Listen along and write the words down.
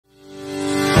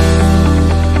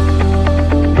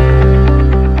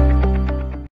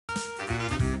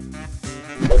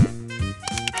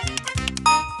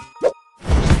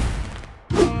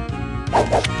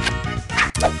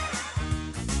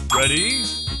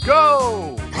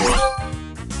Go!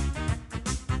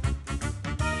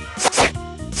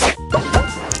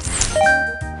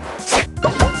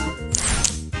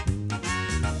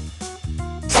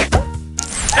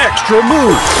 Extra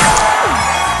move!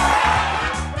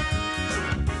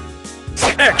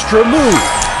 Extra move!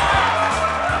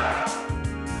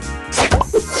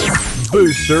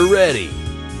 Booster ready!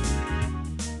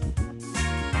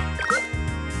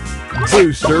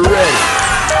 Booster ready!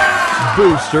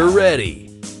 Booster ready!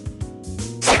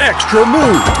 Extra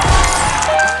move!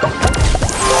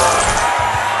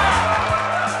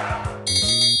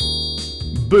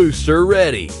 Booster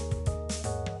ready!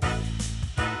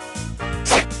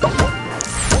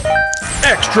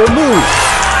 Extra move!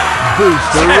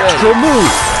 Booster ready! Extra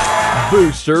move!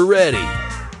 Booster ready!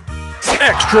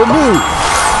 Extra move!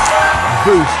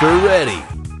 Booster ready!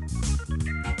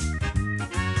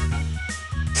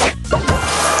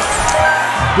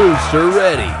 Booster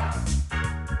ready!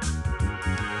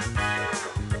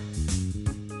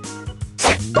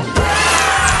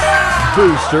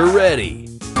 Booster ready!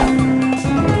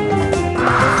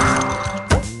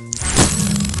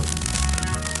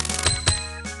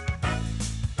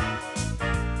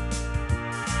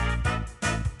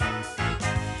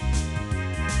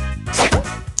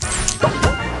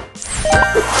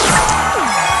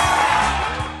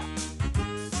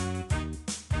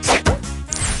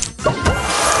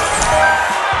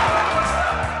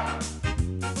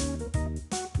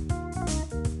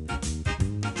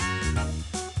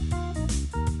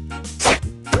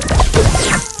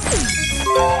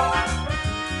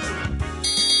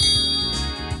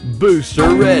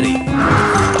 Booster ready!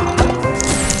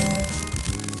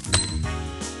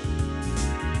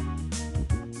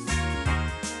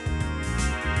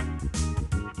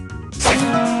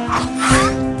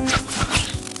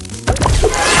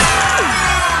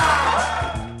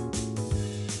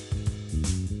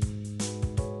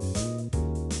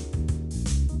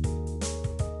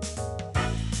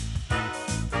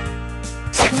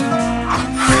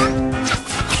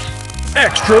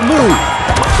 Extra move!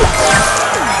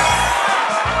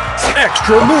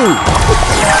 Extra move!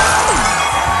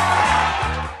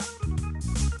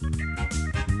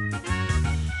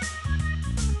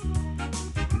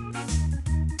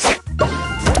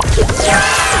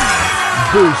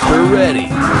 Booster ready!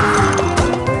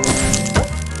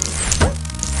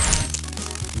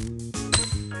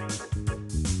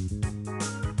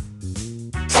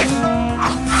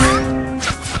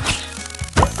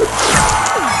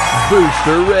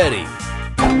 Booster ready!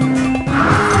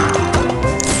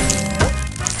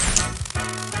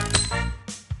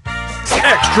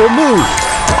 Extra move!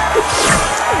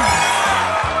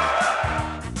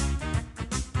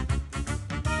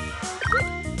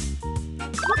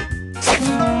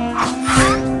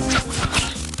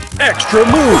 Extra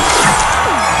move!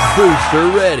 Booster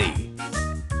ready!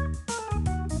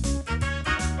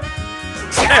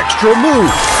 Extra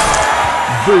move!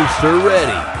 Booster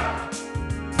ready!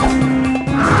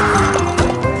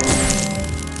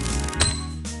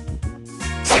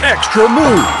 Extra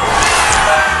move!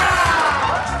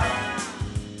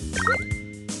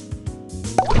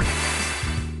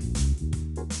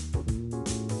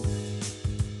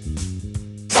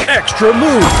 Extra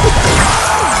move!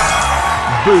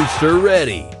 Booster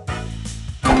ready!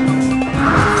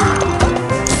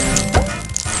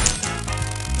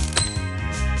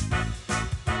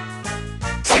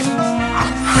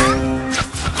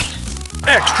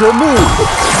 Extra move!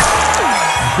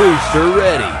 Booster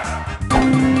ready!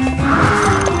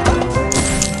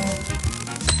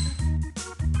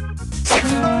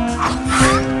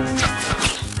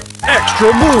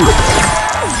 Extra move!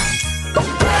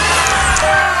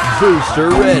 Booster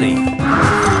ready!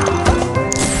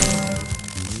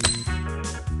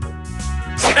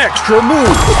 Extra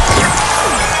move!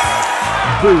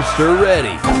 Booster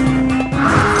ready!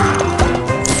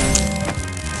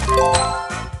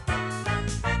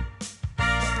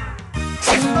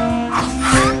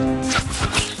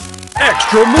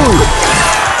 Extra move!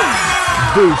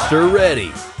 Booster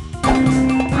ready!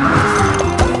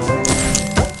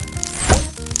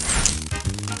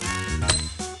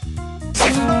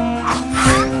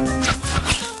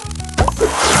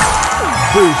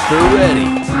 Booster ready!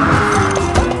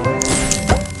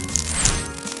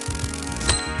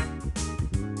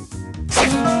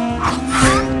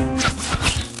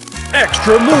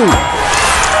 Extra move!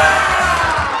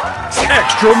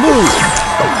 Extra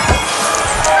move!